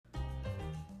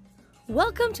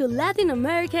Welcome to Latin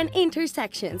American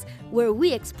Intersections, where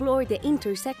we explore the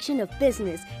intersection of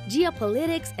business,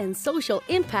 geopolitics, and social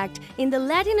impact in the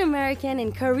Latin American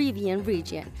and Caribbean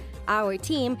region. Our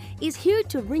team is here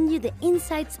to bring you the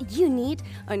insights you need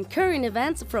on current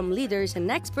events from leaders and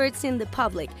experts in the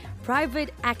public,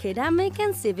 private, academic,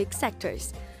 and civic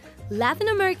sectors. Latin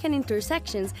American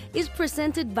Intersections is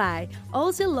presented by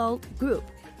Ocelot Group,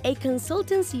 a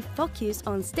consultancy focused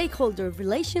on stakeholder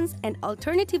relations and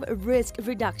alternative risk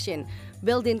reduction,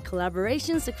 building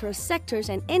collaborations across sectors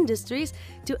and industries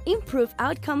to improve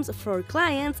outcomes for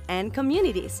clients and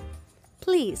communities.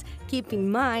 Please keep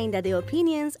in mind that the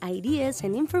opinions, ideas,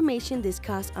 and information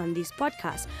discussed on this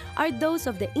podcast are those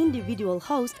of the individual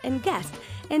host and guest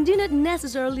and do not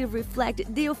necessarily reflect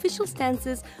the official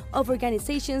stances of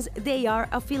organizations they are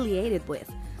affiliated with.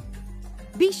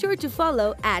 Be sure to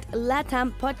follow at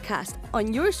LATAM Podcast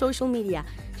on your social media,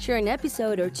 share an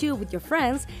episode or two with your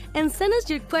friends, and send us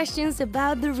your questions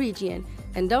about the region.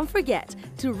 And don't forget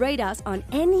to rate us on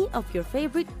any of your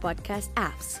favorite podcast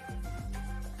apps.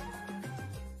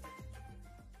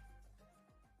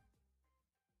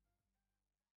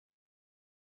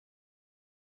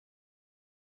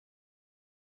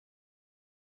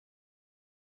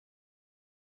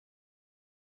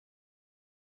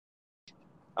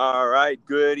 All right,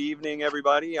 good evening,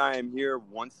 everybody. I am here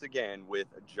once again with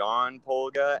John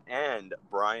Polga and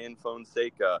Brian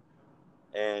Fonseca,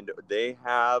 and they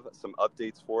have some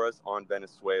updates for us on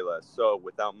Venezuela. So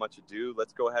without much ado,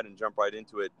 let's go ahead and jump right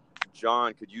into it.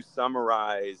 John, could you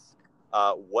summarize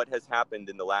what has happened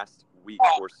in the last week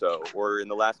or so, or in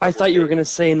the last I thought you were going to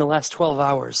say in the last 12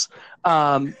 hours.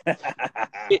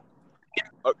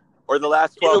 Or the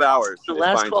last 12 hours. The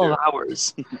last 12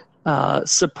 hours.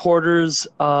 Supporters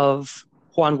of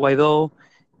Juan Guaidó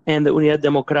and the Unidad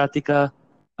Democrática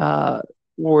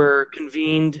were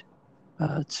convened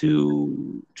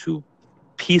to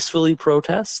peacefully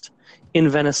protest in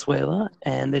Venezuela,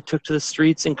 and they took to the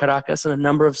streets in Caracas and a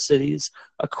number of cities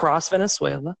across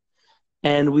Venezuela.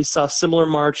 And we saw similar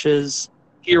marches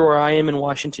here where I am in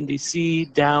Washington, D.C.,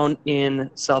 down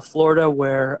in South Florida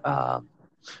where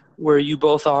you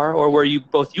both are, or where you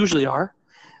both usually are.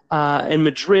 In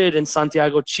Madrid and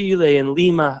Santiago, Chile, and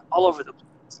Lima, all over the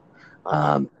place.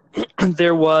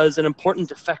 There was an important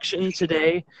defection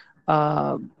today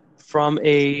from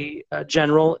a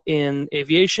general in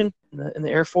aviation, in the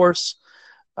Air Force,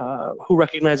 who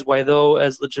recognized Guaidó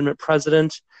as legitimate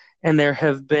president. And there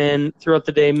have been, throughout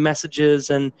the day, messages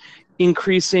and an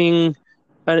increasing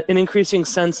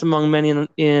sense among many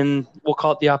in we'll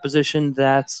call it the opposition,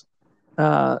 that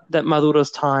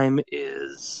Maduro's time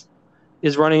is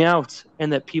running out,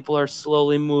 and that people are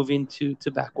slowly moving to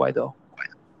back Guaidó.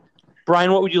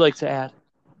 Brian, what would you like to add?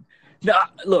 No,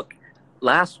 look,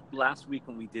 last week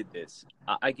when we did this,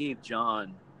 I gave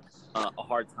John a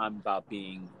hard time about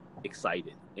being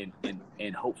excited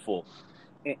and hopeful.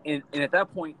 And at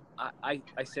that point, I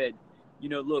said,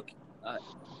 look,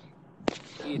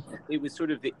 it was sort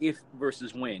of the if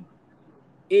versus when.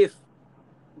 If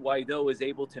Guaidó is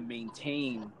able to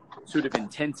maintain sort of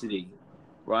intensity,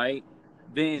 right,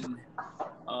 then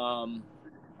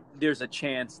there's a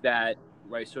chance that,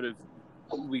 right, sort of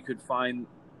we could find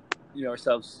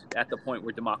ourselves at the point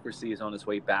where democracy is on its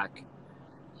way back,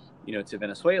 to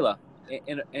Venezuela.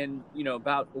 And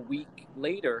about a week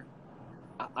later,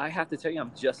 I have to tell you,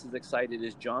 I'm just as excited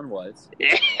as John was.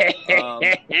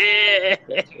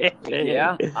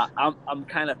 Yeah, I'm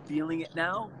kind of feeling it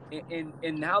now.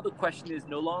 And now the question is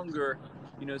no longer,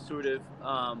 sort of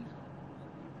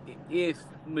if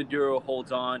Maduro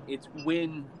holds on, it's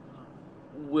when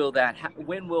will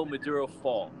Maduro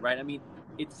fall, right? I mean,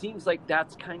 it seems like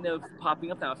that's kind of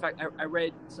popping up now. In fact, I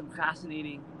read some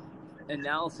fascinating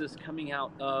analysis coming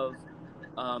out of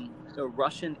a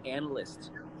Russian analyst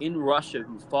in Russia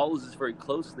who follows this very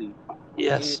closely.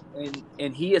 Yes.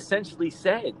 And he essentially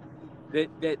said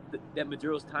that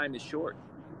Maduro's time is short.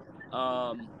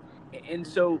 And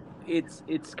so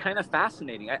it's kind of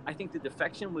fascinating. I think the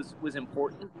defection was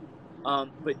important.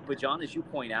 But John, as you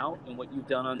point out, and what you've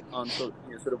done on sort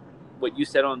of what you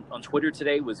said on Twitter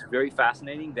today was very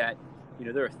fascinating, that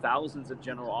there are thousands of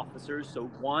general officers, so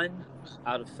one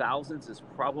out of thousands is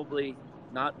probably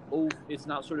not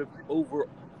sort of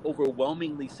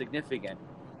overwhelmingly significant.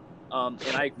 And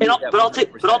I agree with that.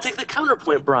 But I'll take the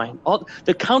counterpoint, Brian.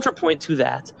 The counterpoint to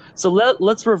that. So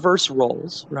let's reverse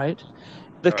roles, right?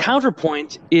 The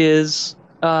counterpoint is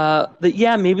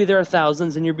that maybe there are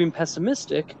thousands, and you're being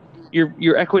pessimistic.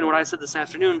 You're echoing what I said this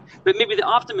afternoon, but maybe the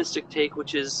optimistic take,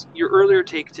 which is your earlier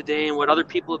take today and what other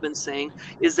people have been saying,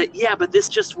 is that but this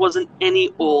just wasn't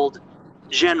any old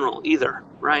general either,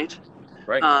 right?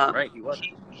 Right. He was.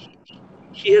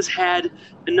 He has had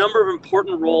a number of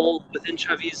important roles within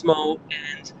Chavismo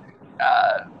and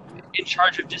in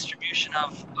charge of distribution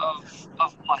of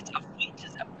what? Of wheat?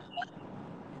 Is that what?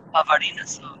 Of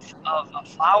harinas, of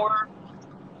flour?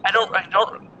 I don't.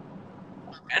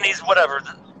 And he's in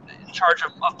charge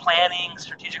of planning,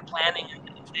 strategic planning.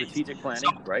 Strategic planning,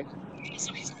 so, right?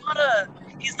 So he's not a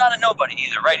nobody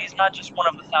either, right? He's not just one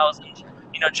of the 1,000,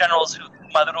 generals who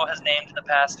Maduro has named in the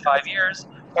past 5 years,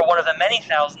 or one of the many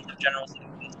thousands of generals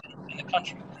in the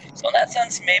country. So in that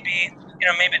sense, maybe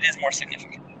it is more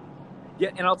significant. Yeah,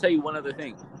 and I'll tell you one other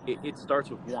thing. It starts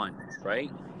with one, right?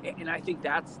 And I think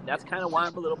that's kind of why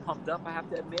I'm a little pumped up, I have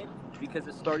to admit, because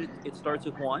it starts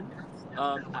with one.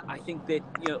 I think that,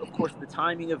 of course, the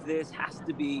timing of this has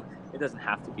to be, it doesn't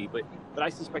have to be, but I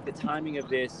suspect the timing of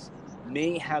this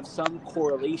may have some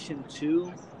correlation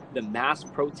to the mass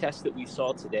protests that we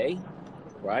saw today,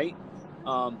 right?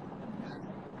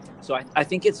 So I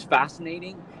think it's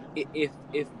fascinating. If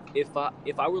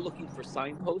I were looking for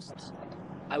signposts,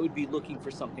 I would be looking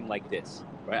for something like this,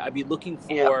 right? I'd be looking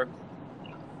for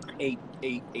a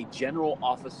general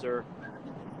officer,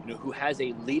 who has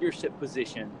a leadership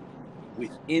position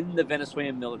within the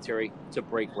Venezuelan military to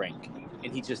break rank,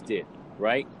 and he just did,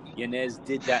 right? Yanez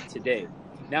did that today.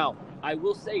 Now, I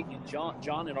will say, John,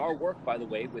 in our work, by the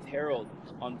way, with Harold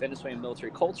on Venezuelan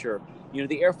military culture,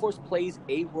 the Air Force plays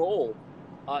a role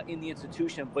in the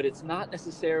institution, but it's not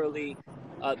necessarily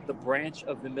the branch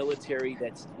of the military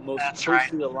that's most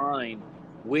closely aligned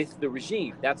with the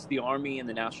regime. That's the Army and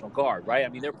the National Guard, right? I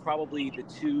mean, they're probably the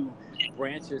two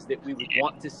branches that we would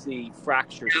want to see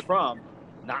fractures from,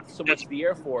 not so much the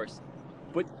Air Force,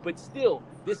 but still,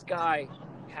 this guy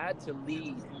had to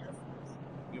lead,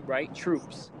 right,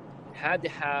 troops, had to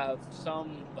have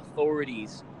some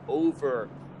authorities over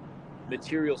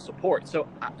material support. So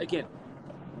again,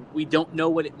 we don't know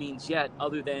what it means yet,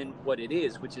 other than what it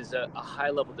is, which is a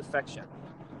high-level defection.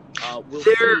 We'll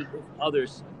see if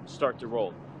others start to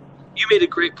roll. You made a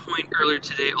great point earlier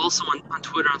today, also on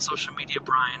Twitter, on social media,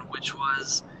 Brian, which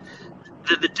was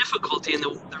the difficulty and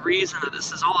the reason that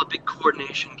this is all a big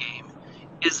coordination game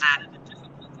is that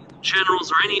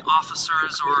generals or any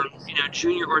officers or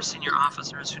junior or senior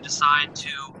officers who decide to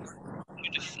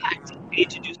defect need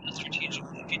to do so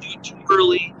strategically. If you do it too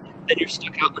early, then you're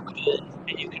stuck out in the cold,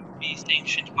 and you can be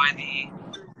sanctioned by the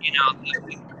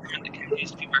government that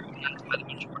continues to be recognized by the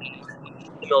majority of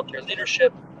the military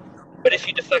leadership. But if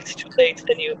you defect too late,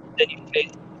 then you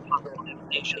face possible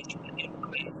sanctions from the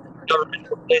government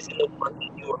replacing the one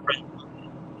that you were friends with.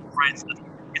 Right? So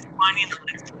it's finding that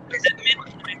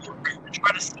midpoint to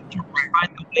try to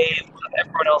ride the wave of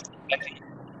everyone else defecting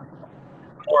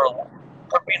more or less.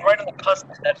 Or being right on the cusp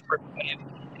of that first wave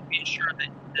and being sure that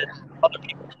other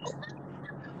people know.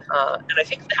 And I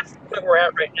think that's the point we're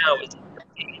at right now. Is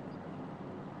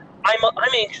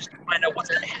I'm anxious to find out what's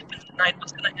going to happen tonight,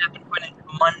 what's going to happen going into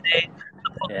Monday.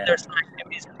 There's some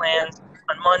activities planned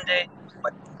on Monday.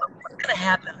 What's going to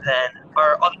happen then?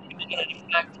 Are other people going to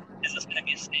defect? Is this going to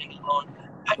be a standalone?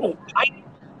 I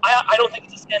don't think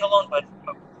it's a standalone, but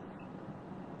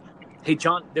hey,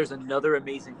 John, there's another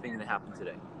amazing thing that happened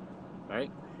today,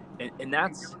 right? And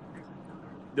that's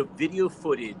the video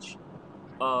footage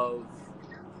of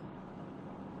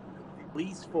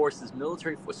police forces,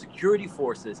 military forces, security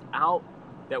forces out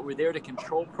that were there to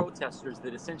control protesters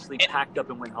that essentially packed up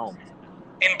and went home.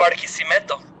 In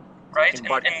Barquisimeto, right? In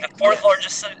the fourth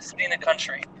largest city in the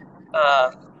country.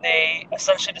 They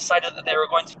essentially decided that they were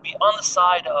going to be on the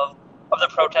side of the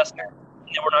protester, and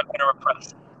they were not going to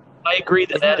repress. I agree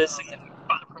that is significant.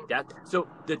 So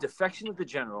the defection of the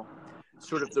general,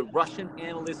 sort of the Russian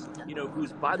analyst,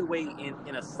 who's, by the way,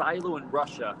 in a silo in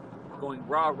Russia, going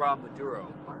rah rah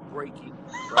Maduro, breaking,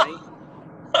 right?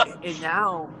 and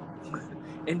now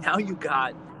you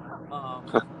got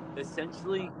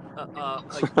essentially a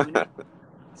unit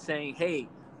saying, "Hey,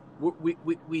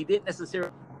 we didn't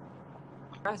necessarily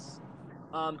press,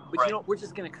 but right. We're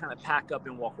just going to kind of pack up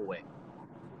and walk away."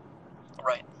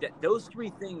 Right. Those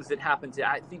three things that happened to,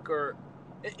 I think, are,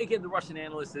 again, the Russian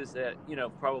analyst is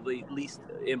probably least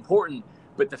important,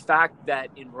 but the fact that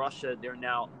in Russia they're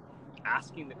now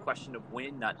asking the question of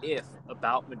when, not if,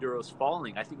 about Maduro's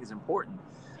falling, I think is important.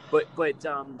 But the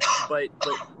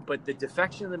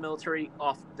defection of the military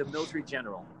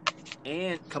general,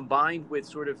 and combined with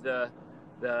sort of the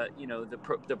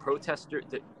protester,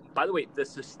 by the way, the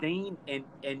sustained and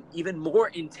even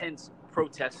more intense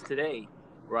protests today,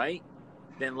 right,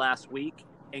 than last week,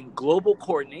 and global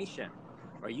coordination.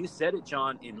 Right, you said it,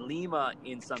 John, in Lima,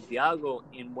 in Santiago,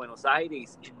 in Buenos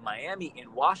Aires, in Miami,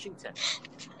 in Washington.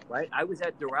 Right, I was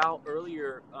at Doral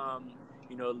earlier,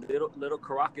 little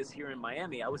Caracas here in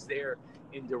Miami. I was there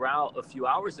in Doral a few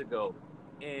hours ago,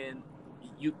 and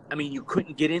you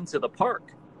couldn't get into the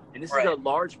park. And this is a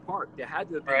large park. There had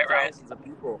to have been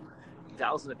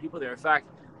thousands of people there. In fact,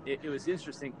 it was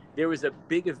interesting. There was a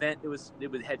big event.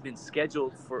 It had been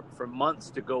scheduled for months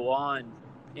to go on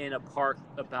in a park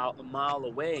about a mile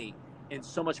away. And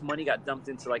so much money got dumped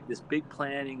into like this big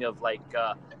planning of like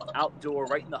outdoor,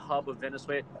 right in the hub of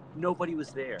Venezuela. Nobody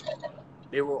was there.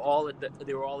 They were all at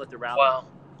the rally.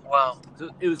 Wow.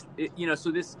 So it was,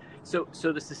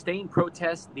 so the sustained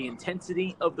protest, the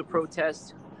intensity of the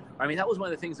protest. I mean, that was one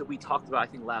of the things that we talked about, I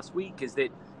think, last week, is that,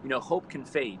 hope can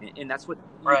fade. And that's what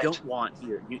you don't want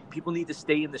here. People need to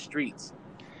stay in the streets.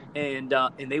 And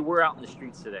they were out in the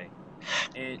streets today.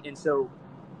 And so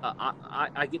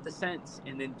I get the sense,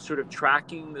 and then sort of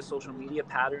tracking the social media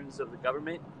patterns of the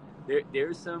government,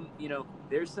 there's some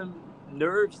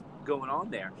nerves going on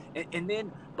there. And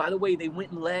then, by the way, they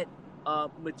went and let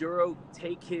Maduro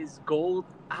take his gold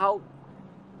out,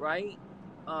 right?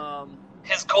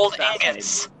 His gold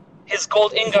ingots. His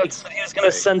gold ingots that he was going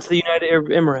to send to the United Arab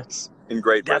Emirates. In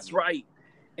Great Britain. That's right.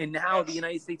 And now the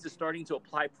United States is starting to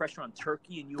apply pressure on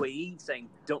Turkey and UAE, saying,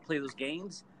 don't play those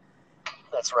games.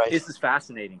 That's right. This is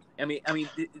fascinating.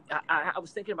 I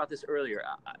was thinking about this earlier,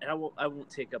 and I won't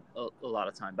take up a lot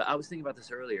of time, but I was thinking about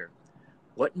this earlier.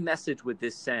 What message would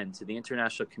this send to the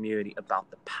international community about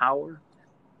the power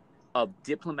of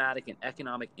diplomatic and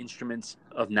economic instruments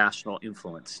of national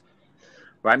influence?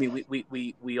 Right? I mean,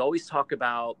 we always talk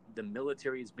about the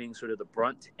military as being sort of the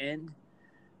brunt end,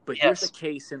 but here's a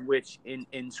case in which, in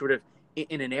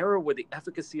an era where the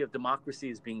efficacy of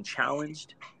democracy is being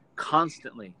challenged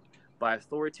constantly by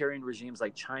authoritarian regimes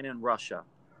like China and Russia,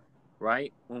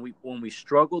 right? When we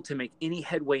struggle to make any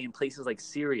headway in places like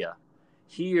Syria,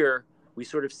 here we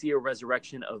sort of see a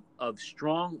resurrection of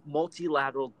strong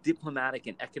multilateral diplomatic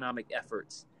and economic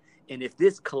efforts. And if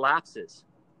this collapses,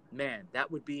 man, that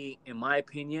would be, in my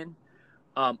opinion,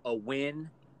 a win,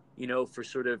 for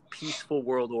sort of peaceful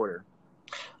world order.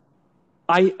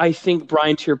 I think,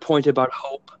 Brian, to your point about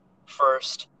hope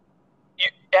first,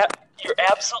 you're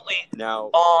absolutely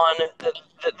on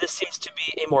that this seems to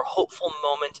be a more hopeful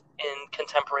moment in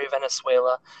contemporary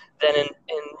Venezuela than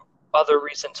in other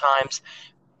recent times.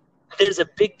 There's a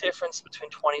big difference between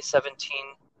 2017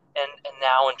 and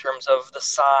now in terms of the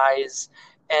size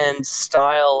and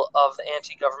style of the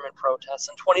anti-government protests.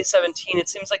 In 2017, it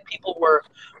seems like people were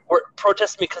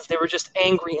protesting because they were just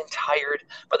angry and tired,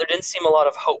 but there didn't seem a lot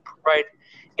of hope, right?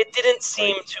 It didn't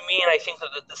seem to me, and I think that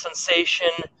the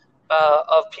sensation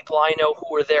of people I know who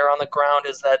were there on the ground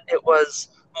is that it was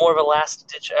more of a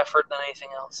last-ditch effort than anything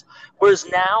else. Whereas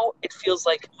now, it feels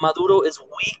like Maduro is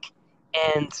weak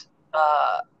and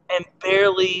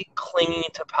barely clinging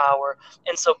to power,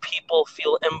 and so people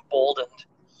feel emboldened.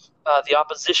 The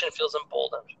opposition feels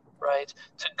emboldened, right,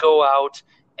 to go out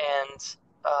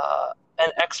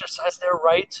and exercise their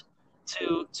right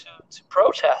to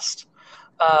protest.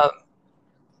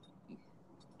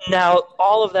 Now,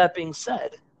 all of that being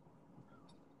said,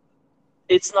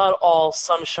 it's not all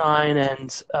sunshine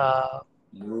and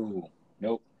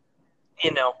nope.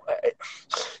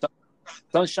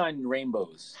 Sunshine and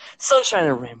rainbows. Sunshine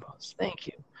and rainbows. Thank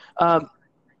you.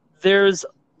 There's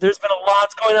been a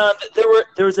lot going on.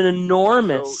 There was an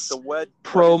enormous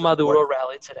pro-Maduro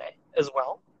rally today as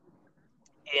well.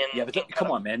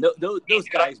 Come on, man. Those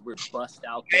guys were bust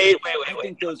out there. Wait. I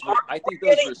think those were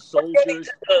soldiers.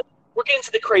 We're getting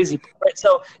to the crazy part, right?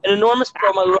 So, an enormous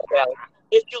pro-Maduro rally.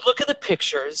 If you look at the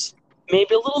pictures,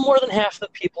 maybe a little more than half the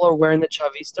people are wearing the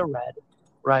Chavista red,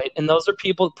 right? And those are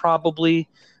people probably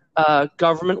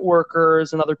government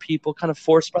workers and other people kind of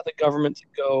forced by the government to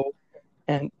go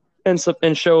and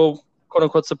show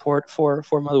quote-unquote support for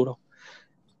Maduro.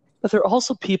 But there are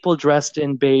also people dressed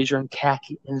in beige or in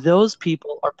khaki, and those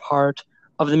people are part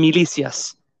of the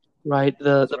milicias, right?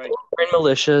 The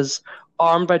militias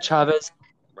armed by Chavez.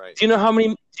 Right. Do you know how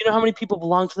many people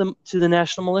belong to the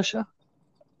national militia,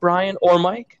 Brian or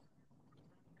Mike?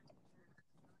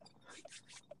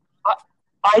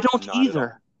 I don't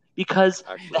either, because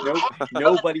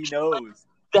nobody knows.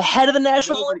 The head of the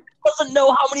national militia doesn't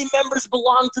know how many members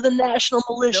belong to the national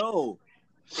militia. No.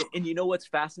 And you know what's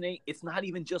fascinating? It's not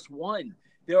even just one.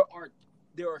 There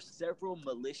are several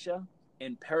militia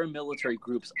and paramilitary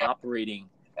groups operating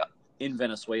in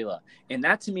Venezuela. And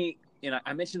that, to me,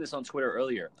 I mentioned this on Twitter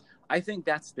earlier, I think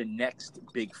that's the next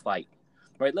big fight.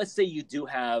 Right? Let's say you do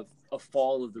have a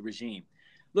fall of the regime.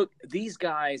 Look, these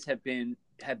guys have been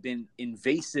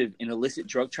invasive in illicit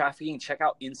drug trafficking. Check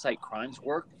out Insight Crime's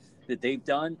work. that they've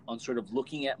done on sort of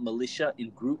looking at militia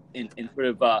in sort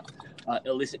of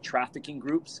illicit trafficking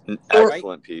groups. An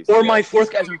excellent piece. Or my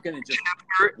fourth guys are going to just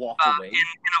walk away in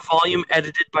a volume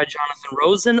edited by Jonathan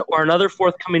Rosen, or another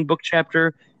forthcoming book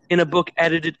chapter in a book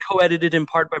co-edited in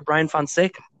part by Brian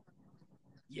Fonseca.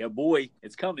 Yeah, boy,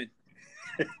 it's coming.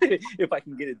 If I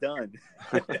can get it done.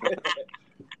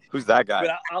 Who's that guy?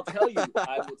 But I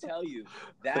will tell you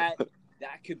that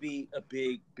could be a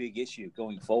big issue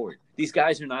going forward. These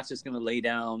guys are not just going to lay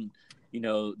down,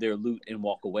 their loot and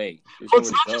walk away. Well,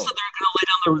 it's not just that they're going to lay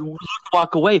down their loot and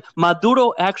walk away.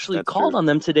 Maduro actually called on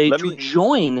them today to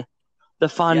join the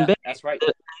FANBE. Yeah, that's right.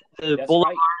 The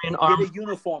Bolivarian army. Get a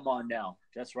uniform on now.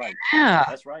 That's right. Yeah.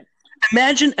 That's right.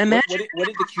 Imagine. What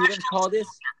did the Cubans call this?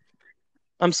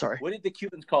 I'm sorry. What did the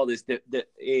Cubans call this?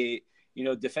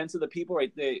 Defense of the people,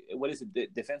 right? What is it? The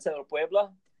Defensa del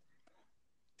Pueblo?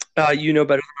 You know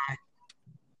better than I.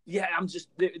 Yeah, I'm just.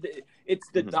 It's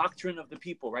the doctrine of the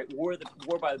people, right? War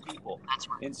by the people. That's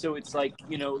right. And so it's like,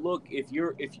 look, if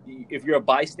you're a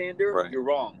bystander, right, you're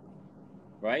wrong,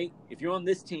 right? If you're on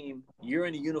this team, you're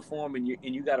in a uniform and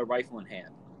you got a rifle in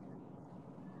hand.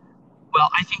 Well,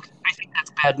 I think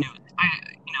that's bad news.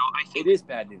 I think it is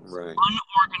bad news. Right.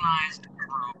 Unorganized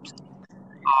groups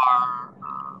are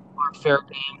fair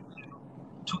game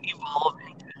to evolve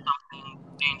into something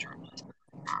dangerous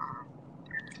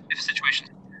if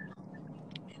situations.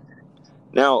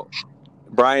 Now,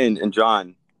 Brian and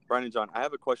John, I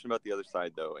have a question about the other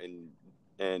side though,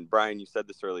 and Brian, you said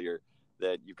this earlier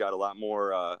that you've got a lot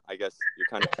more. I guess you're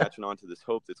kind of catching on to this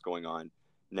hope that's going on.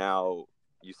 Now,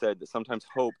 you said that sometimes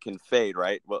hope can fade,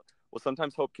 right? Well,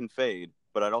 sometimes hope can fade,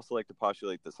 but I'd also like to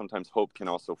postulate that sometimes hope can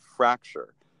also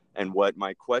fracture. And what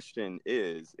my question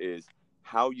is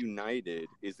how united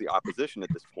is the opposition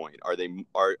at this point? Are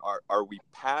we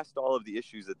past all of the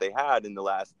issues that they had in the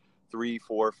last 3,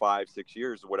 4, 5, 6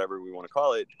 years, or whatever we want to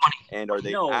call it? And are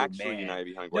they united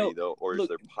behind Guaido, or is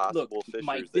there possible fissures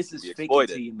Mike, that can be exploited? Fake it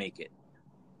till you make it.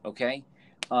 Okay?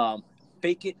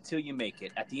 Fake it till you make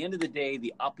it. At the end of the day,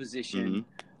 the opposition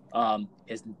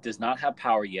does not have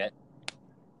power yet,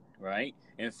 right?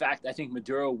 And in fact, I think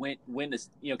Maduro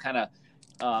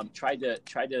tried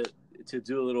to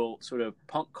do a little sort of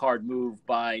punk card move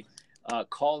by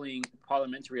calling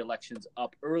parliamentary elections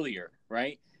up earlier,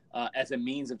 right? As a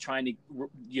means of trying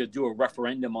to do a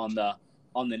referendum on the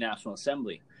National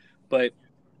Assembly, but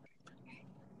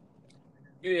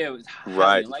it was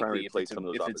highly unlikely if it's a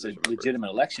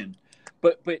legitimate election.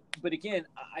 But again,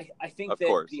 I think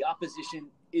that the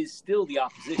opposition is still the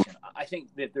opposition. I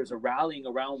think that there's a rallying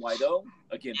around Guaido,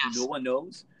 again, who no one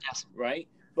knows, right?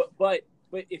 But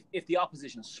if the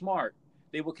opposition is smart,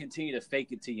 they will continue to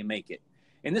fake it till you make it.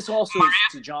 And this also is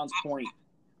to John's point.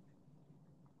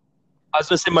 I was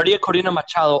going to say, Maria Corina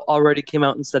Machado already came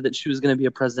out and said that she was going to be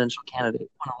a presidential candidate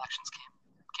when elections came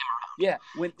around. Yeah,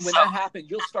 when that happened,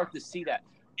 you'll start to see that.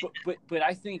 But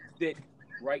I think that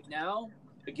right now,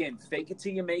 again, fake it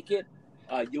till you make it.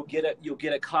 You'll get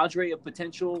a cadre of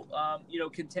potential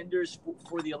contenders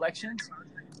for the elections.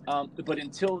 But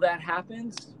until that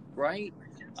happens, right?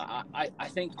 I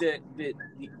think that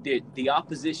the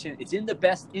opposition, it's in the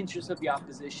best interest of the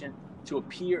opposition to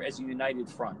appear as a united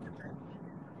front.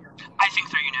 I think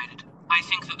they're united. I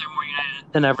think that they're more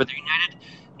united than ever. They're united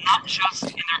not just in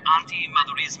their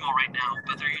anti-Madurismo right now,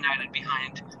 but they're united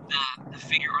behind the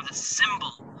figure or the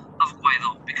symbol of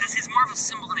Guaido, because he's more of a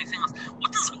symbol than anything else.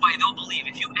 What does Guaido believe?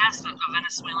 If you asked a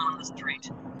Venezuelan on the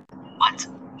street, what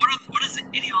is the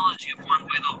ideology of Juan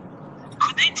Guaido?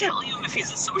 Could they tell you if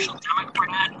he's a social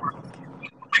democrat or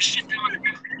a Christian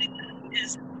democrat?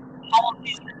 His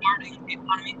policies regarding the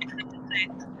economy, except to say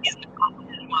he's the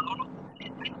opposite of Maduro?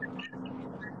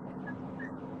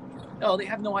 No, they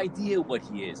have no idea what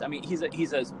he is. I mean, he's an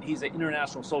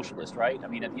international socialist, right? I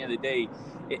mean, at the end of the day,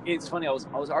 it's funny. I was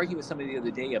arguing with somebody the other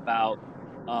day about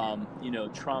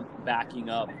Trump backing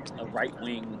up a right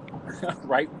wing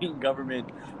government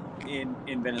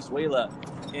in Venezuela,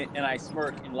 and I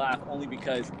smirk and laugh only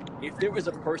because if there was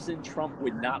a person Trump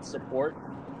would not support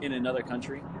in another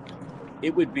country,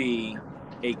 it would be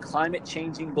a climate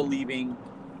changing believing,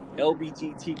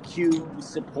 LGBTQ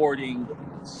supporting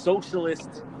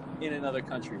socialist in another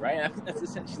country, right? I think that's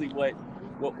essentially what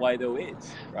Guaido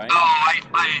is, right? Oh,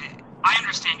 I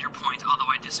understand your point, although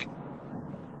I disagree.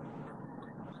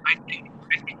 I think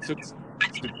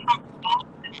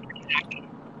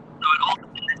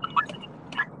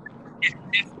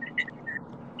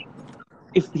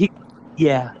if he,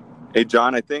 yeah. Hey,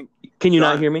 John, I think. Can you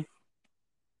not hear me?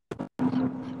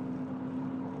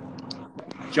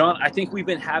 John, I think we've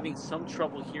been having some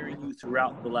trouble hearing you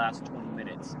throughout the last 20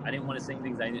 minutes. I didn't want to say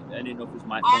anything because I didn't know if it was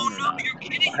my phone or not. You're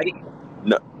kidding.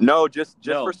 No, just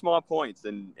No. for small points,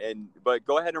 but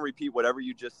go ahead and repeat whatever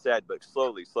you just said, but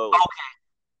slowly. Okay,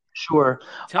 sure.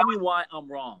 Tell me why I'm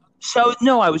wrong. So,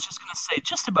 no, I was just going to say,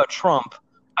 just about Trump,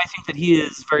 I think that he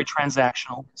is very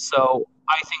transactional. So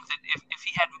I think that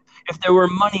if there were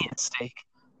money at stake,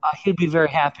 he'd be very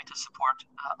happy to support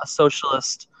a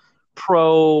socialist,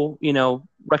 pro,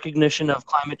 recognition of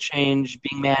climate change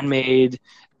being man-made,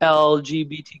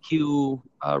 LGBTQ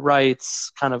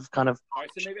rights, kind of. All right,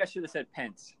 so maybe I should have said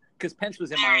Pence, because Pence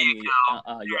was in Miami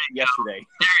yesterday.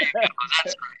 That's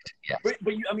right. Yeah.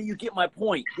 But you get my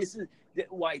point.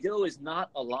 Guaido is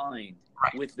not aligned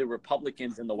with the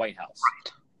Republicans in the White House.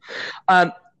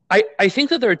 Right. I think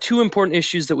that there are two important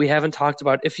issues that we haven't talked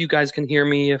about. If you guys can hear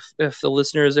me, if there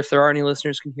are any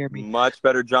listeners can hear me. Much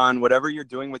better, John. Whatever you're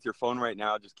doing with your phone right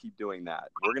now, just keep doing that.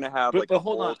 We're going to have a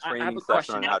whole training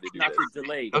session on how to do this. Not to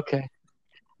delay. Okay.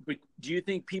 But do you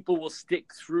think people will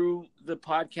stick through the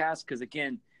podcast? Because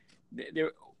again,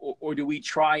 or do we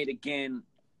try it again?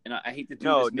 And I hate to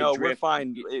do this. No, we're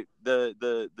fine.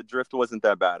 The drift wasn't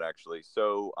that bad actually.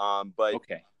 So, but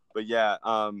okay. But yeah,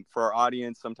 for our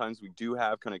audience, sometimes we do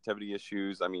have connectivity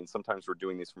issues. I mean, sometimes we're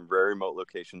doing this from very remote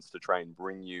locations to try and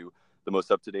bring you the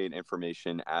most up-to-date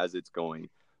information as it's going.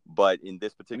 But in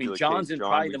this particular John's case, in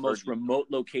probably the most remote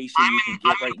location you can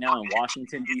get right now in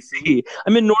Washington, D.C.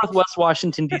 I'm in Northwest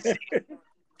Washington, D.C.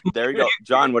 There you go.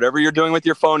 John, whatever you're doing with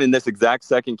your phone in this exact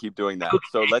second, keep doing that.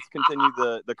 So let's continue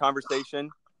the conversation.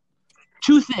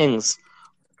 Two things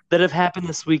that have happened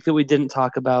this week that we didn't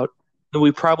talk about that we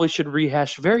probably should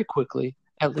rehash very quickly,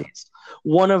 at least.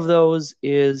 One of those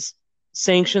is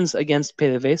sanctions against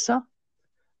PDVSA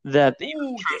that the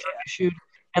issued.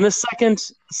 And the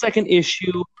second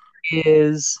issue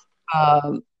is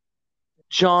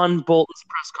John Bolton's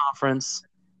press conference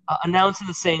announcing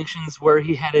the sanctions, where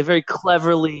he had a very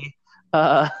cleverly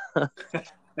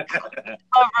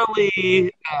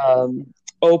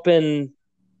open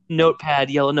notepad,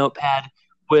 yellow notepad,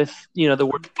 with the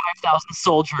word 5,000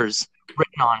 soldiers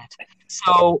written on it.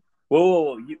 So,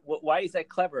 whoa. Why is that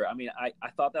clever? I mean, I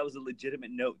thought that was a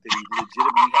legitimate note that he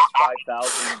legitimately has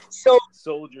 5,000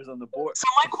 soldiers on the board. So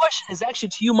my question is actually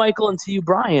to you, Michael, and to you,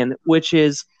 Brian, which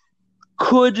is,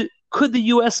 could the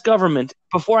U.S. government,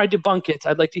 before I debunk it,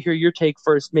 I'd like to hear your take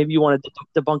first. Maybe you want to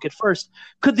debunk it first.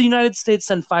 Could the United States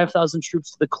send 5,000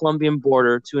 troops to the Colombian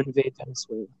border to invade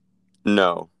Venezuela?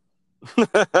 No.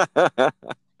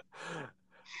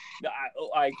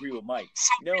 I agree with Mike.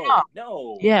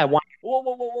 No. Yeah. Why?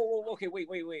 Whoa. Okay, wait.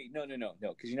 No.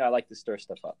 Because I like to stir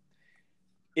stuff up.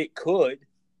 It could,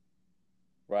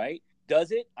 right?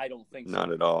 Does it? I don't think so.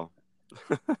 Not at all.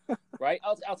 Right?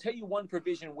 I'll tell you one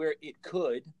provision where it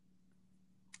could.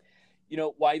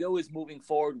 Guaido is moving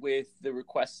forward with the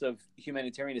requests of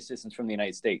humanitarian assistance from the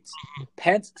United States.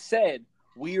 Pence said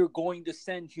we are going to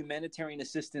send humanitarian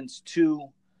assistance to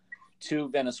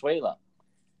Venezuela.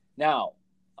 Now,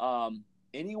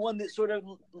 anyone that sort of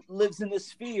lives in the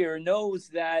sphere knows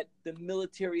that the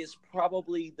military is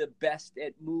probably the best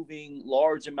at moving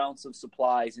large amounts of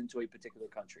supplies into a particular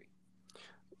country.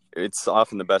 It's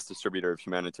often the best distributor of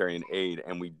humanitarian aid,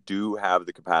 and we do have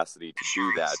the capacity to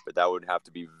do that, but that would have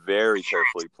to be very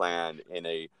carefully planned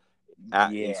in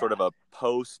sort of a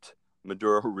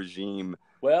post-Maduro regime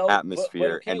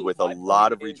atmosphere, and with a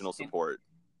lot of regional support.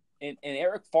 And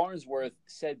Eric Farnsworth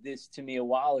said this to me a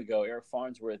while ago. Eric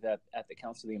Farnsworth at the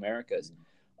Council of the Americas.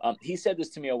 He said this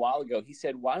to me a while ago. He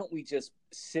said, why don't we just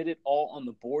sit it all on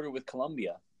the border with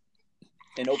Colombia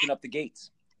and open up the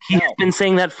gates? He's been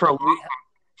saying that for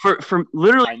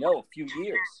literally, I know, a few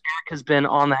years. Eric has been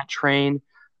on that train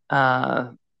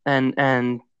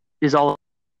and is all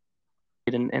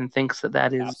and thinks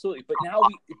that is absolutely. But now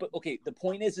the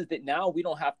point is that now we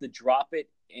don't have to drop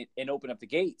it and open up the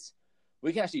gates.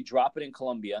 We can actually drop it in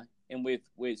Colombia and with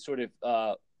sort of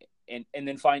and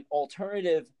then find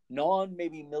alternative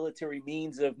maybe military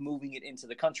means of moving it into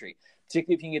the country,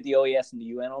 particularly if you can get the OAS and the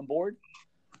UN on board,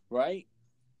 right?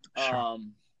 Sure.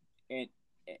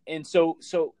 And so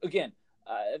again,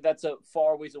 that's a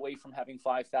far ways away from having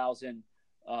 5,000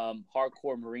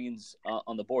 hardcore Marines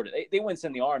on the border. They wouldn't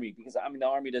send the Army because the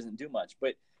Army doesn't do much,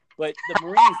 but the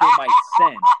Marines they might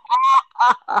send.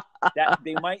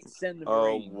 They might send the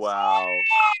Marines. Oh wow!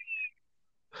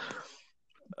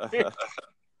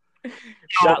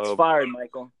 Shots fired,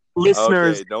 Michael.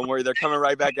 Listeners, okay, don't worry, they're coming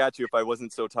right back at you. If I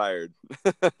wasn't so tired.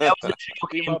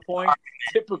 See my point?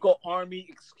 Typical Army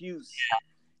excuse.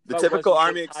 The typical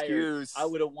Army excuse. I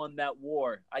would have won that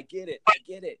war. I get it.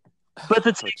 But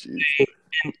the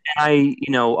I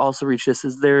also reach this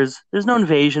is there's no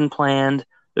invasion planned.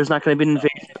 There's not going to be an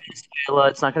invasion of Venezuela.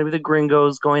 It's not going to be the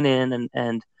gringos going in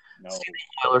and stealing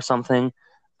oil or something.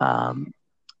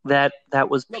 That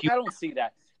was Look, I don't see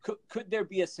that. Could there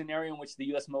be a scenario in which the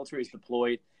U.S. military is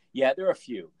deployed? Yeah, there are a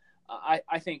few.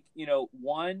 I think,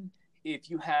 one, if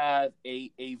you have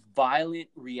a violent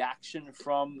reaction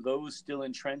from those still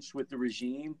entrenched with the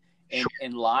regime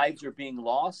and lives are being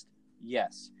lost,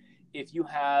 yes. If you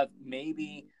have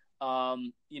maybe,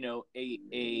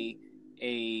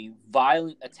 a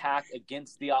violent attack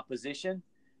against the opposition,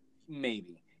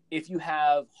 maybe. If you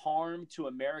have harm to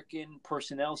American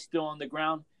personnel still on the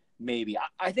ground, maybe.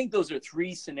 I think those are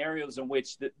three scenarios in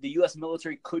which the U.S.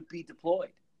 military could be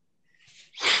deployed.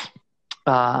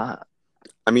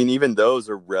 Even those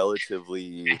are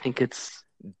relatively, I think it's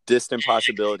distant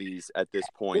possibilities at this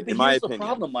point, in my opinion. Here's the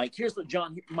problem,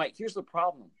 Mike. Here's the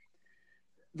problem.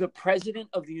 The President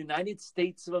of the United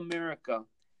States of America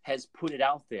has put it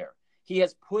out there. He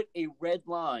has put a red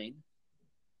line,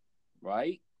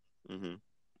 right? Mm-hmm.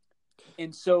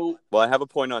 And so... Well, I have a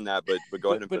point on that, but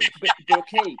go ahead and finish. But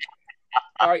okay.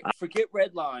 All right, forget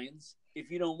red lines if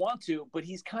you don't want to, but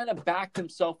he's kind of backed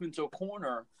himself into a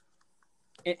corner.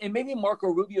 And maybe Marco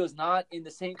Rubio is not in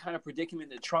the same kind of predicament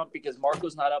that Trump, because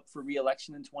Marco's not up for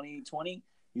re-election in 2020.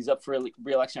 He's up for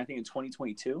re-election, I think, in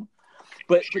 2022.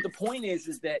 But the point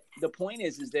is that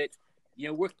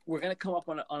we're going to come up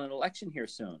on an election here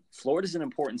soon. Florida's an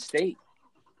important state.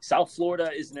 South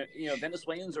Florida is,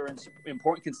 Venezuelans are an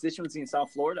important constituency in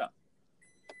South Florida.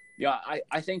 Yeah,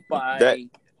 I think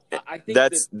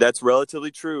that's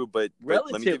relatively true, but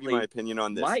let me give you my opinion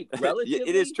on this. Mike, relatively?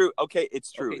 It is true. Okay,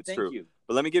 it's true. Okay, it's true. You.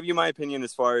 But let me give you my opinion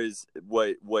as far as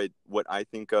what I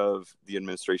think of the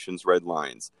administration's red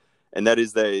lines. And that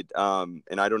is that,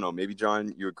 and I don't know, maybe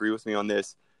John, you agree with me on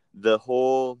this. The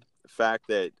whole fact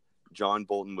that John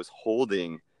Bolton was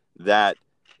holding that,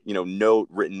 note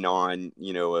written on,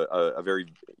 a very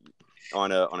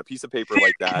on a piece of paper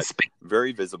like that,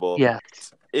 very visible. Yeah.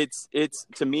 It's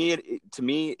to me,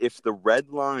 if the red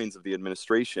lines of the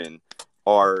administration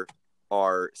are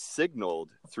signaled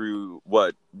through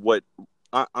what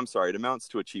I'm sorry, it amounts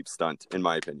to a cheap stunt, in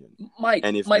my opinion. Mike,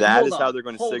 and if Mike, that is how they're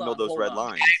going to signal those red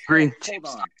lines. Agree. Hold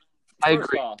on. I First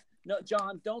agree. off, no,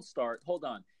 John, don't start. Hold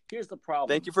on. Here's the problem.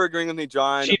 Thank you for agreeing with me,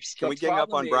 John. Can we gang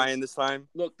up on Brian this time?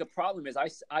 Look, the problem is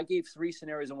I gave three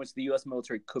scenarios in which the U.S.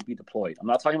 military could be deployed. I'm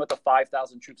not talking about the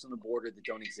 5,000 troops on the border that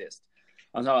don't exist.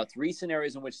 I'm talking about three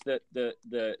scenarios in which the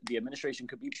administration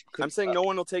could be. I'm saying no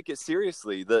one will take it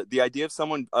seriously. The idea of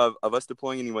someone of us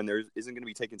deploying anyone there isn't going to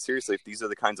be taken seriously if these are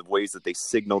the kinds of ways that they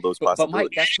signal those possibilities. But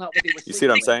Mike, that's not what they were. You see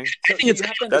what I'm saying? So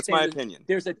that's my opinion.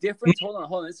 There's a difference. Hold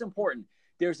on. It's important.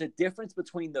 There's a difference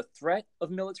between the threat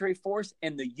of military force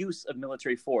and the use of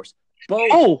military force.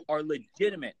 Both are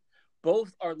legitimate.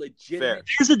 Both are legitimate.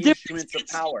 There's a difference. Of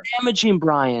power. It's damaging,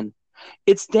 Brian.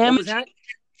 It's damaging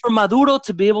for Maduro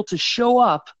to be able to show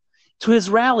up to his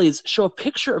rallies, show a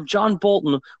picture of John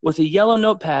Bolton with a yellow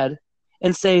notepad,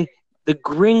 and say, the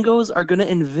gringos are going to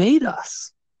invade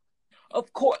us.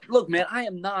 Of course. Look, man,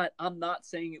 I'm not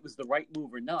saying it was the right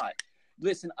move or not.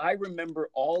 Listen, I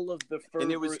remember all of the fervor.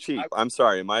 And it was cheap. I'm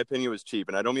sorry. In my opinion, it was cheap.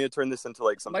 And I don't mean to turn this into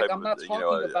like some Mike, type I'm not of,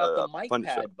 talking about the mic fun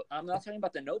pad. show. I'm not talking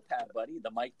about the notepad, buddy.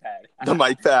 The mic pad. The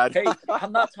mic pad. Hey,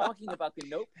 I'm not talking about the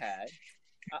notepad.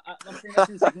 I'm saying that's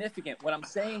insignificant. What I'm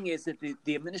saying is that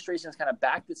the administration has kind of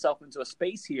backed itself into a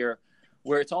space here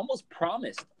where it's almost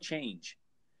promised change.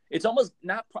 It's almost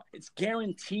not. It's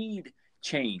guaranteed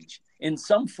change in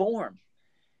some form.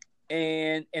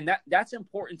 And that's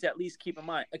important to at least keep in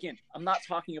mind. Again, I'm not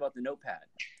talking about the notepad.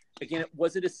 Again,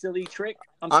 was it a silly trick?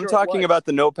 I'm talking about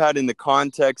the notepad in the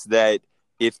context that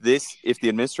if the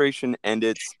administration and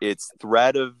its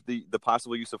threat of the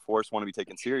possible use of force want to be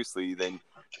taken seriously, then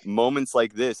moments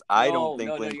like this, I don't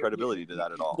think lend credibility to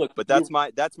that at all. Look, but that's my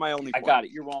only point. I got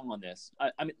it. You're wrong on this.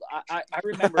 I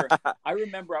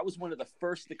remember I was one of the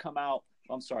first to come out.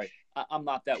 I'm sorry. I'm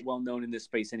not that well known in this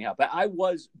space anyhow, but I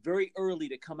was very early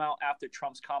to come out after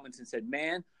Trump's comments and said,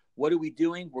 man, what are we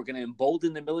doing? We're going to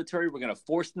embolden the military. We're going to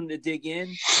force them to dig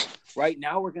in. Right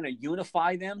now, we're going to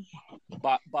unify them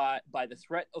by the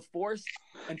threat of force.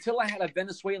 Until I had a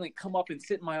Venezuelan come up and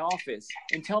sit in my office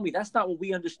and tell me that's not what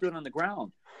we understood on the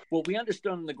ground. What we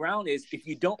understood on the ground is if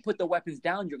you don't put the weapons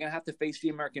down, you're going to have to face the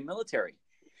American military.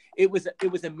 It was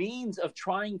a means of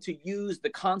trying to use the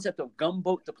concept of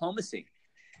gunboat diplomacy.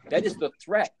 That is the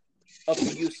threat of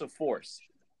the use of force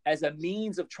as a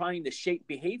means of trying to shape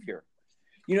behavior.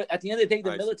 At the end of the day,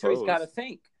 the military's got to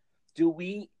think: Do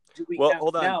we? Well,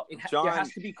 hold on, now, John, there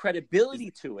has to be credibility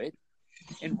to it.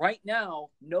 And right now,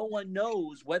 no one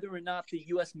knows whether or not the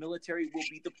U.S. military will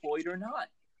be deployed or not.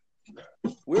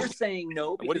 We're saying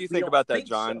no. What do you think about that,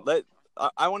 John? So.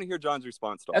 I want to hear John's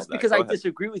response to all That's that. because I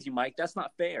disagree with you, Mike. That's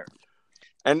not fair.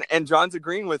 And John's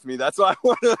agreeing with me. That's why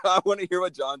I want to hear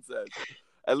what John says,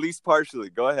 at least partially.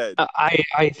 Go ahead.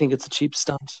 I think it's a cheap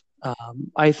stunt.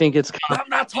 I think it's kind of... I'm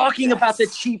not talking about the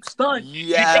cheap stunt.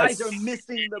 Yes. You guys are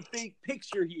missing the big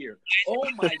picture here. Oh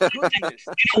my goodness!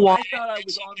 I thought I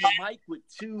was on the mic with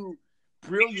two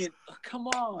brilliant. Come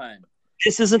on.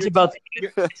 This isn't about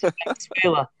Venezuela.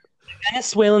 The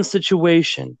Venezuelan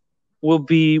situation will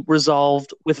be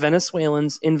resolved with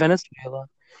Venezuelans in Venezuela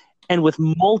and with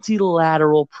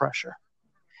multilateral pressure.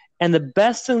 And the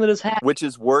best thing that has happened, which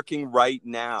is working right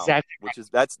now, exactly, which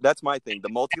is that's my thing. The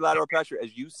multilateral pressure,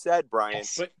 as you said, Brian,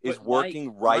 is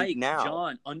working right now.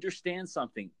 John, understand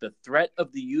something. The threat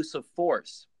of the use of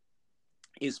force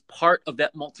is part of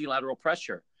that multilateral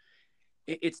pressure.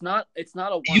 It's not a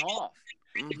one-off.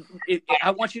 I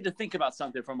want you to think about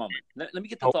something for a moment. Let me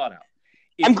get the thought out.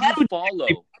 If you follow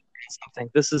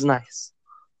something, this is nice.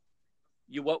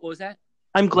 What was that?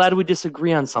 I'm glad we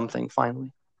disagree on something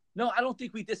finally. No, I don't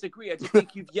think we disagree. I just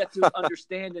think you've yet to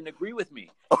understand and agree with me.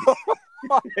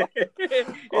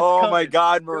 Oh my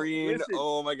God, Marine! Listen,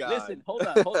 oh my God! Listen, hold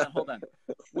on.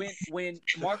 When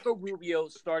Marco Rubio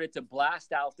started to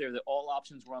blast out there that all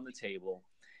options were on the table,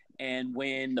 and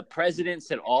when the president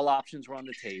said all options were on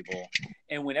the table,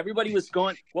 and when everybody was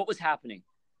going, what was happening?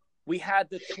 We had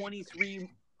the 23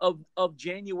 of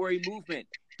January movement.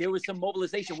 There was some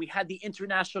mobilization. We had the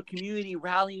international community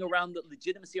rallying around the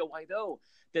legitimacy of Guaidó.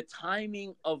 The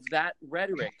timing of that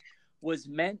rhetoric was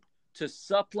meant to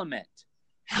supplement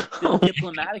the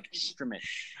diplomatic instrument.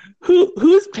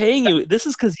 Who's paying you? This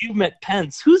is because you met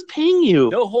Pence. Who's paying you?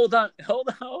 No, hold on.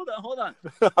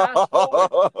 Fast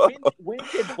forward. When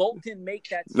did Bolton make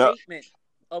that statement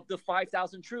of the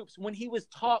 5,000 troops? When he was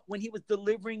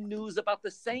delivering news about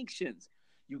the sanctions.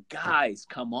 You guys,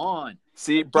 come on.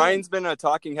 See, Brian's been a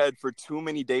talking head for too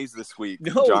many days this week,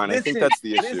 no, John. Listen, I think that's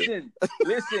the issue.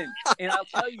 Listen. And I'll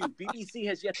tell you, BBC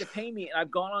has yet to pay me, and I've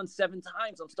gone on 7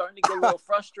 times. I'm starting to get a little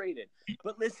frustrated.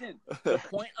 But listen, the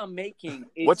point I'm making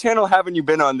is... What channel haven't you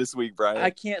been on this week, Brian? I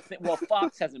can't think. Well,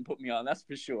 Fox hasn't put me on, that's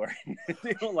for sure.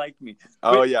 They don't like me.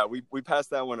 Yeah, we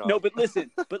passed that one off. No, but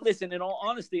listen, in all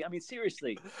honesty, I mean,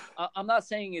 seriously, I'm not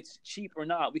saying it's cheap or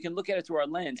not. We can look at it through our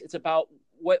lens. It's about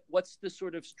what's the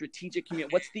sort of strategic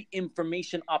community, what's the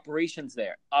information operation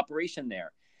there.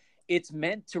 It's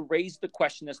meant to raise the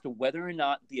question as to whether or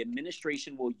not the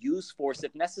administration will use force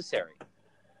if necessary.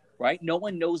 Right? No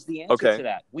one knows the answer to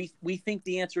that. We think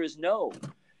the answer is no.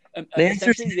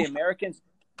 Essentially, the Americans.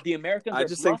 I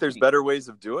just think there's better ways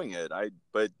of doing it.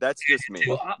 But that's just me.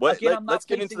 Well, let's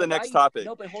get into the next topic.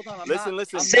 No, but hold on. I'm listen.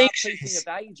 not placing a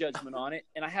value judgment on it,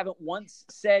 and I haven't once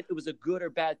said it was a good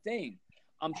or bad thing.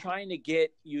 I'm trying to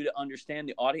get you to understand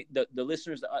the audience, the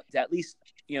listeners, to at least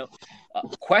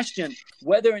question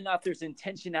whether or not there's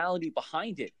intentionality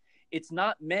behind it. It's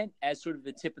not meant as sort of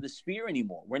the tip of the spear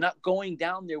anymore. We're not going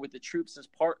down there with the troops as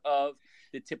part of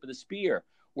the tip of the spear.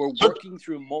 We're working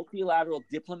through multilateral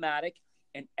diplomatic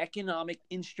and economic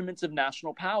instruments of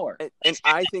national power. And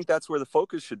I think that's where the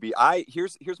focus should be.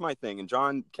 Here's my thing, and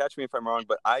John, catch me if I'm wrong,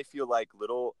 but I feel like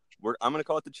I'm going to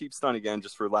call it the cheap stunt again,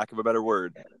 just for lack of a better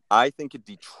word. I think it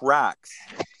detracts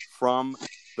from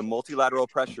the multilateral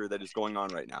pressure that is going on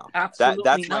right now. Absolutely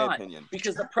that's not, my opinion.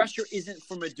 Because the pressure isn't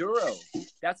for Maduro.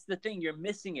 That's the thing. You're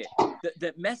missing it.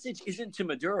 The message isn't to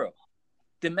Maduro.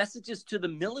 The message is to the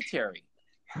military.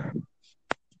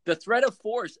 The threat of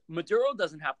force, Maduro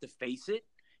doesn't have to face it.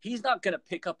 He's not going to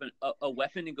pick up a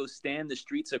weapon and go stand the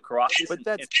streets of Caracas. But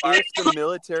that's if the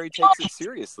military takes it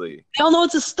seriously. They all know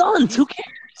it's a stunt. Who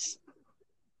cares?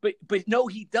 But no,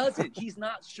 he doesn't. He's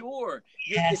not sure.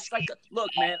 Yes. It's like, look,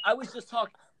 man. I was just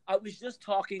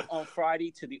talking on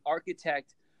Friday to the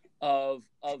architect of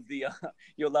the.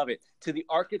 You'll love it. To the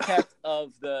architect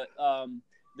of the.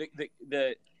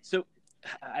 So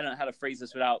I don't know how to phrase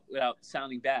this without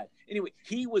sounding bad. Anyway,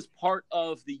 he was part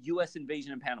of the U.S.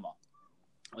 invasion in Panama.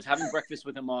 I was having breakfast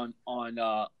with him on when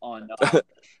I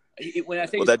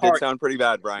say that did sound pretty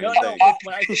bad, Brian. No,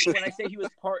 when I say he was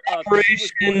part of,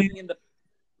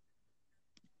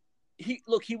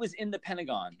 he was in the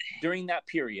Pentagon during that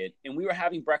period, and we were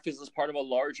having breakfast as part of a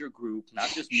larger group, not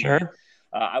just me. Sure.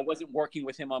 I wasn't working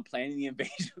with him on planning the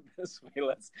invasion of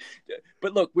Venezuela.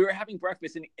 But look, we were having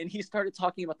breakfast, and he started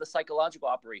talking about the psychological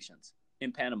operations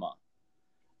in Panama.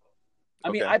 I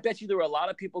mean, I bet you there were a lot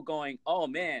of people going, oh,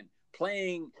 man,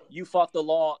 playing You Fought the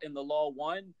Law and the Law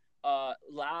Won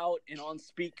loud and on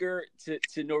speaker to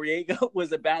Noriega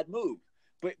was a bad move.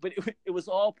 but it was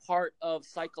all part of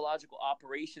psychological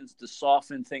operations to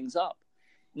soften things up.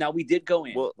 Now we did go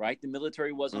in, right? The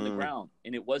military was on the ground,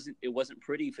 and it wasn't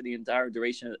pretty for the entire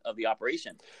duration of the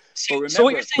operation. So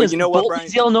what you're saying is,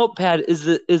 Bolton's Yellow Notepad is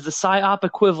the PSYOP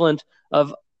equivalent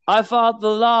of "I fought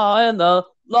the law and the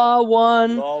law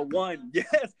won." Law won,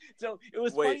 yes. So it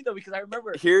was funny though, because I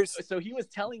remember. So he was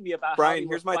telling me about Brian. How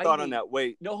here's my thought on that.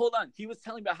 Wait, no, hold on. He was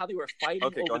telling me about how they were fighting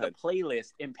over the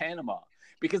playlist in Panama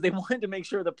because they wanted to make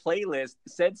sure the playlist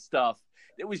said stuff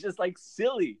that was just like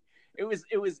silly. It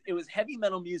was heavy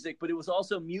metal music, but it was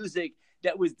also music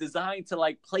that was designed to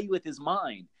like play with his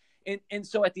mind. And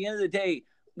so at the end of the day,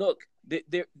 look,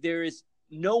 there is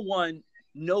no one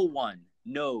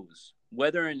knows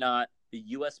whether or not the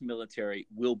U.S. military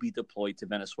will be deployed to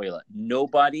Venezuela.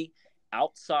 Nobody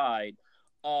outside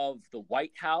of the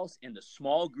White House and the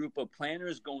small group of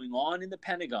planners going on in the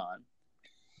Pentagon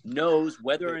knows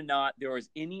whether or not there is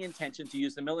any intention to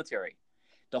use the military.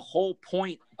 The whole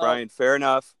point, Brian, fair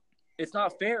enough. It's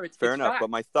not fair. It's fair enough. Fact. But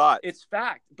my thought, it's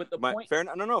fact. But the point, fair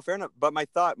enough. But my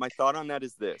thought on that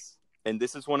is this, and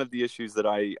this is one of the issues that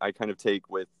I kind of take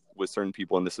with certain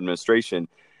people in this administration,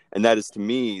 and that is, to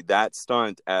me, that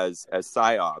stunt as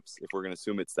psyops, if we're going to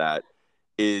assume it's that,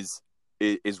 is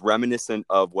reminiscent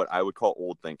of what I would call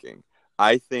old thinking.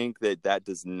 I think that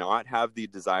does not have the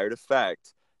desired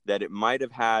effect that it might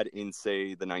have had in,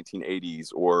 say, the 1980s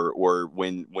or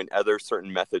when other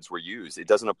certain methods were used. It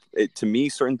doesn't. To me,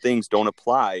 certain things don't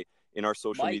apply in our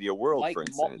social media world. For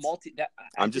instance,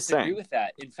 I'm just saying. I disagree with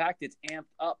that. In fact, it's amped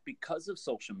up because of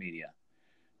social media.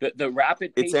 The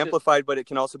rapid pace it's amplified, but it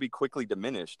can also be quickly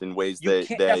diminished in ways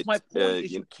that that's my point.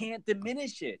 You can't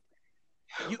diminish it.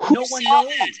 No one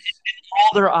knows.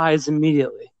 Roll their eyes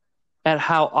immediately at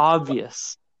how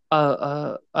obvious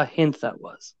a hint that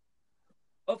was.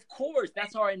 Of course,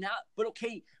 that's all right now. But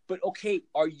okay,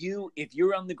 if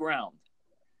you're on the ground,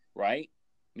 right?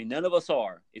 I mean, none of us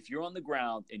are. If you're on the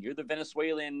ground and you're the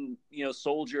Venezuelan,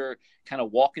 soldier kind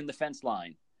of walking the fence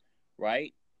line,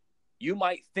 right? You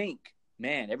might think,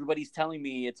 man, everybody's telling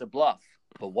me it's a bluff.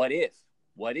 But what if?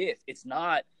 What if it's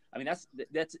not? I mean,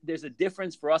 that's there's a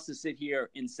difference for us to sit here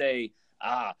and say,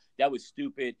 that was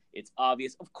stupid. It's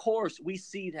obvious. Of course, we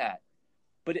see that.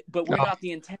 But we're not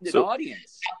the intended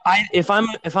audience. If I'm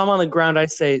on the ground, I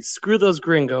say, screw those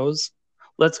gringos.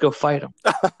 Let's go fight them.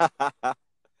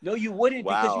 No, you wouldn't.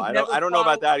 Wow, because I don't know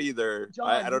about that either. John,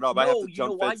 I don't know if I have to jump you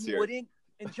know why fence you here. Wouldn't?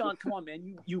 And John, come on,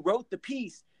 man. You wrote the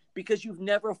piece because you've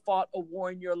never fought a war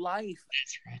in your life.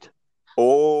 That's right.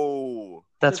 Oh,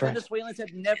 that's right. The Venezuelans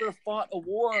have never fought a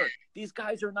war. These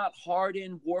guys are not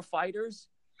hardened war fighters.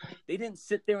 They didn't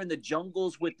sit there in the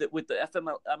jungles with the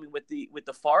FML. I mean, with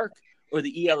the FARC or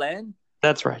the ELN.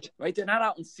 That's right. Right? They're not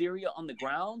out in Syria on the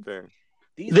ground. Fair.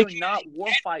 These are not war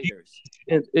fighters.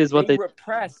 It is what they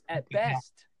repress at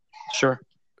best. Sure.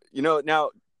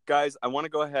 Now, guys, I want to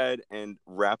go ahead and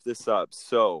wrap this up.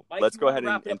 So Mike, let's go ahead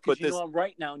and put this. I'm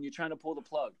right now, and you're trying to pull the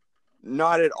plug.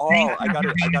 Not at all. I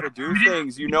gotta do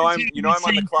things. I'm on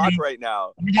the clock right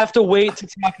now. We have to wait to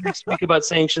talk next week about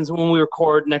sanctions when we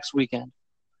record next weekend.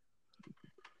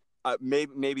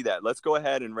 Maybe that. Let's go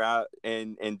ahead and wrap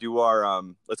and do our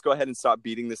let's go ahead and stop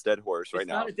beating this dead horse right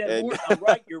now. It's not a dead horse. I'm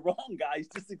right. You're wrong, guys.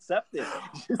 Just accept it.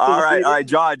 All right,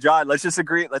 John. Let's just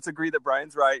agree. Let's agree that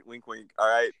Brian's right. Wink, wink. All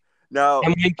right. Now,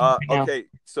 okay.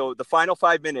 So the final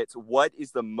 5 minutes. What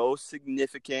is the most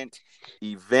significant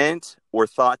event or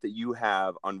thought that you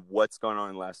have on what's gone on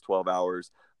in the last 12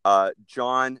 hours?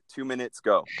 John, 2 minutes.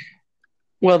 Go.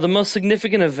 Well, the most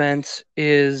significant event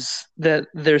is that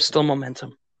there's still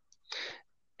momentum.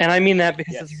 And I mean that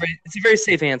because it's a very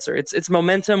safe answer. It's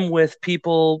momentum with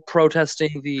people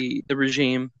protesting the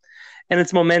regime, and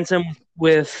it's momentum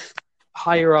with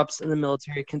higher ups in the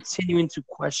military continuing to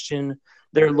question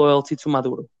their loyalty to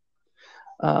Maduro.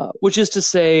 Which is to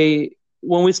say,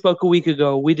 when we spoke a week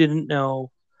ago, we didn't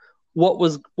know what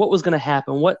was going to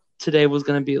happen, what today was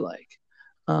going to be like.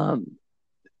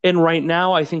 And right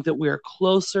now, I think that we are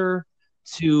closer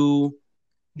to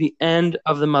the end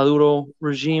of the Maduro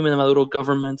regime and the Maduro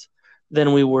government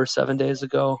than we were 7 days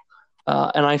ago.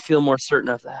 And I feel more certain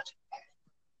of that.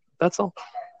 That's all.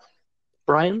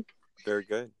 Brian? Very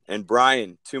good. And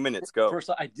Brian, 2 minutes, go. First,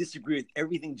 I disagree with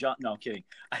everything John. No, I'm kidding.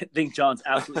 I think John's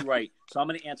absolutely right. So I'm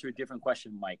going to answer a different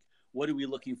question, Mike. What are we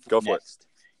looking for next?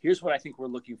 Here's what I think we're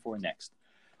looking for next.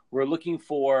 We're looking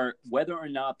for whether or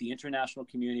not the international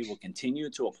community will continue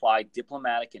to apply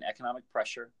diplomatic and economic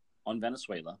pressure on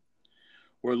Venezuela.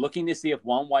 We're looking to see if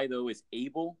Juan Guaido is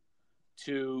able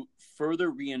to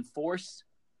further reinforce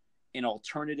an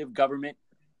alternative government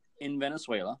in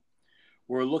Venezuela.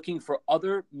 We're looking for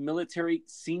other military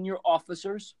senior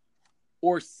officers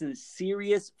or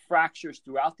serious fractures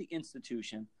throughout the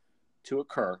institution to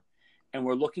occur. And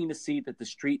we're looking to see that the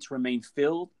streets remain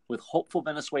filled with hopeful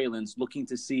Venezuelans looking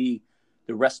to see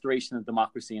the restoration of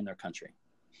democracy in their country.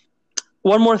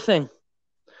 One more thing.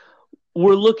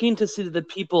 We're looking to see that the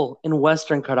people in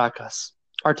Western Caracas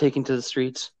are taking to the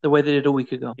streets the way they did a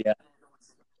week ago. Yeah,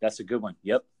 that's a good one.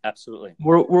 Yep, absolutely.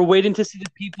 We're waiting to see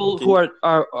the people who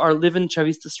are live in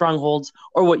Chavista strongholds,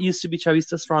 or what used to be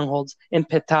Chavista strongholds, in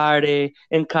Petare,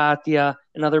 in Katia,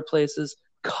 and other places,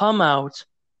 come out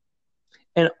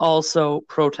and also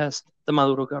protest the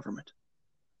Maduro government.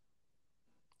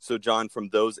 So, John, from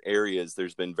those areas,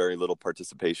 there's been very little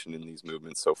participation in these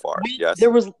movements so far. Yes,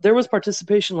 there was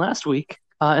participation last week,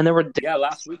 and there were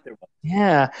last week there was.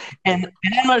 Yeah, and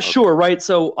I'm not sure, right?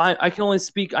 So I can only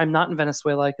speak. I'm not in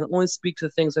Venezuela. I can only speak to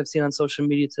the things I've seen on social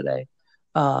media today.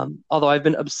 Although I've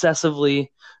been obsessively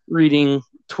reading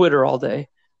Twitter all day.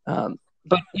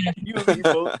 But you and me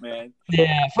both, man.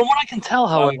 Yeah, from what I can tell,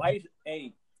 however.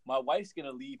 My wife's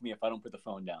gonna leave me if I don't put the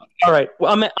phone down. All right.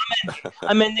 Well,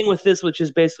 I'm ending with this, which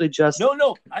is basically just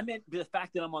no. I meant the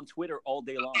fact that I'm on Twitter all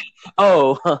day long.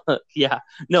 Oh, yeah.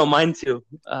 No, mine too.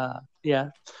 Yeah.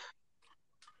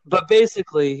 But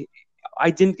basically,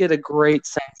 I didn't get a great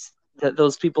sense that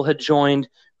those people had joined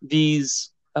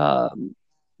these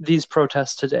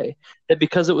protests today. That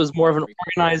because it was more of an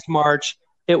organized march,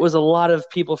 it was a lot of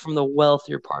people from the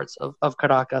wealthier parts of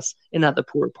Caracas and not the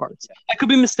poor parts. I could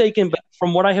be mistaken, but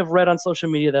from what I have read on social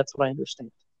media, that's what I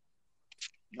understand.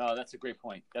 No, that's a great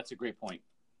point. Those are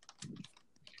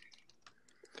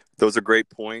great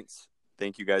points.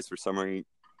 Thank you guys for summarizing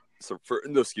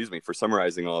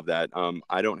all of that.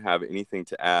 I don't have anything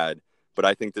to add, but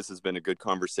I think this has been a good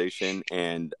conversation,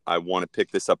 and I want to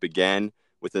pick this up again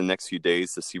within the next few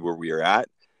days to see where we are at.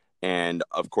 And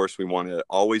of course, we want to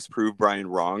always prove Brian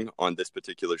wrong on this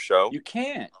particular show. You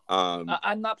can't.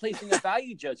 I'm not placing a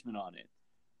value judgment on it.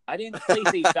 I didn't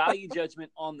place a value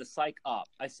judgment on the psych op.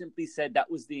 I simply said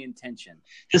that was the intention.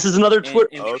 This is another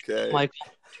Twitter poll. Is Brian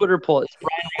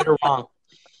right or wrong?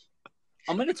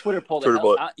 I'm going to Twitter poll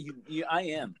it. I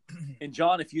am. And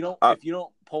John, if you don't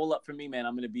poll up for me, man,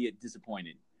 I'm going to be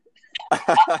disappointed.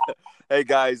 Hey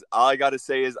guys, all I gotta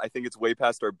say is I think it's way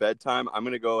past our bedtime. I'm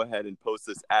gonna go ahead and post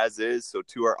this as is. So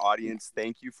to our audience,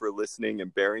 thank you for listening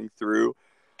and bearing through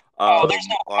our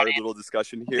little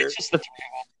discussion here. It's just the three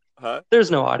of us. Huh? There's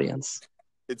no audience.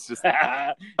 It's just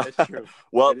that's true.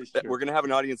 Well, we're gonna have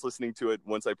an audience listening to it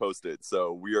once I post it,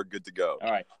 so we are good to go.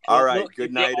 All right. Look,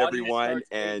 good night, everyone,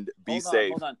 and be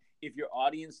safe. Hold on. If your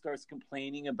audience starts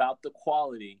complaining about the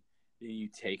quality, then you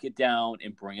take it down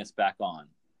and bring us back on.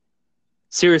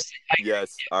 Seriously.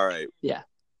 Yes. All right. Yeah.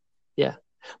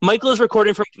 Michael is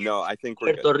recording from I think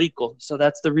we're Puerto Rico, so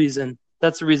that's the reason.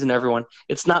 That's the reason, everyone.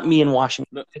 It's not me in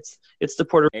Washington. Look, it's the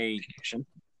Puerto Rico connection.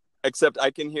 Except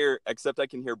I can hear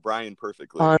Brian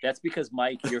perfectly. That's because,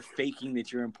 Mike, you're faking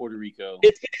that you're in Puerto Rico.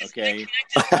 Okay.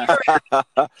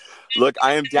 Look,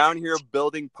 I am down here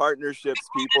building partnerships,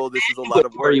 people. This is a lot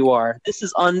of work. Where you are. This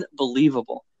is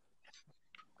unbelievable.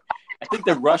 I think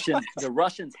the Russians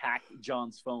hacked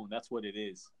John's phone. That's what it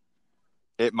is.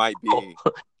 It might be.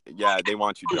 Yeah, they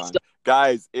want you, John.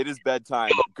 Guys, it is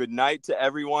bedtime. Good night to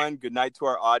everyone. Good night to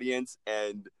our audience.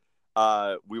 And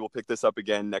we will pick this up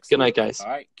again next week. Good night, guys. All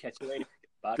right. Catch you later.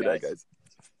 Bye, Good night, guys.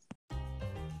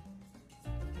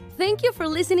 Thank you for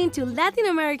listening to Latin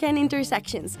American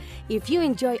Intersections. If you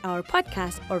enjoy our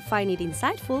podcast or find it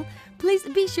insightful, please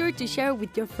be sure to share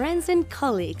with your friends and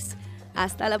colleagues.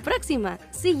 Hasta la próxima.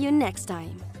 See you next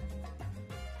time.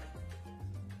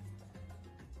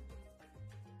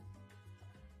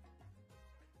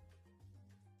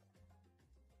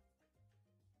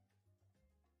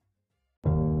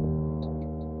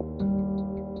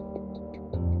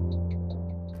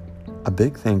 A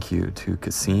big thank you to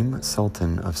Kasim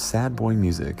Sultan of Sad Boy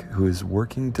Music, who is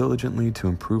working diligently to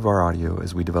improve our audio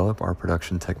as we develop our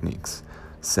production techniques.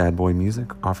 Sad Boy Music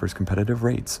offers competitive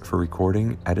rates for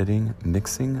recording, editing,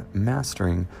 mixing,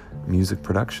 mastering, music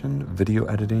production, video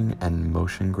editing, and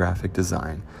motion graphic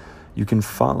design. You can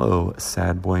follow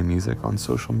Sad Boy Music on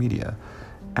social media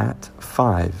at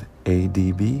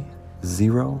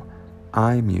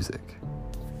 5ADB0iMusic.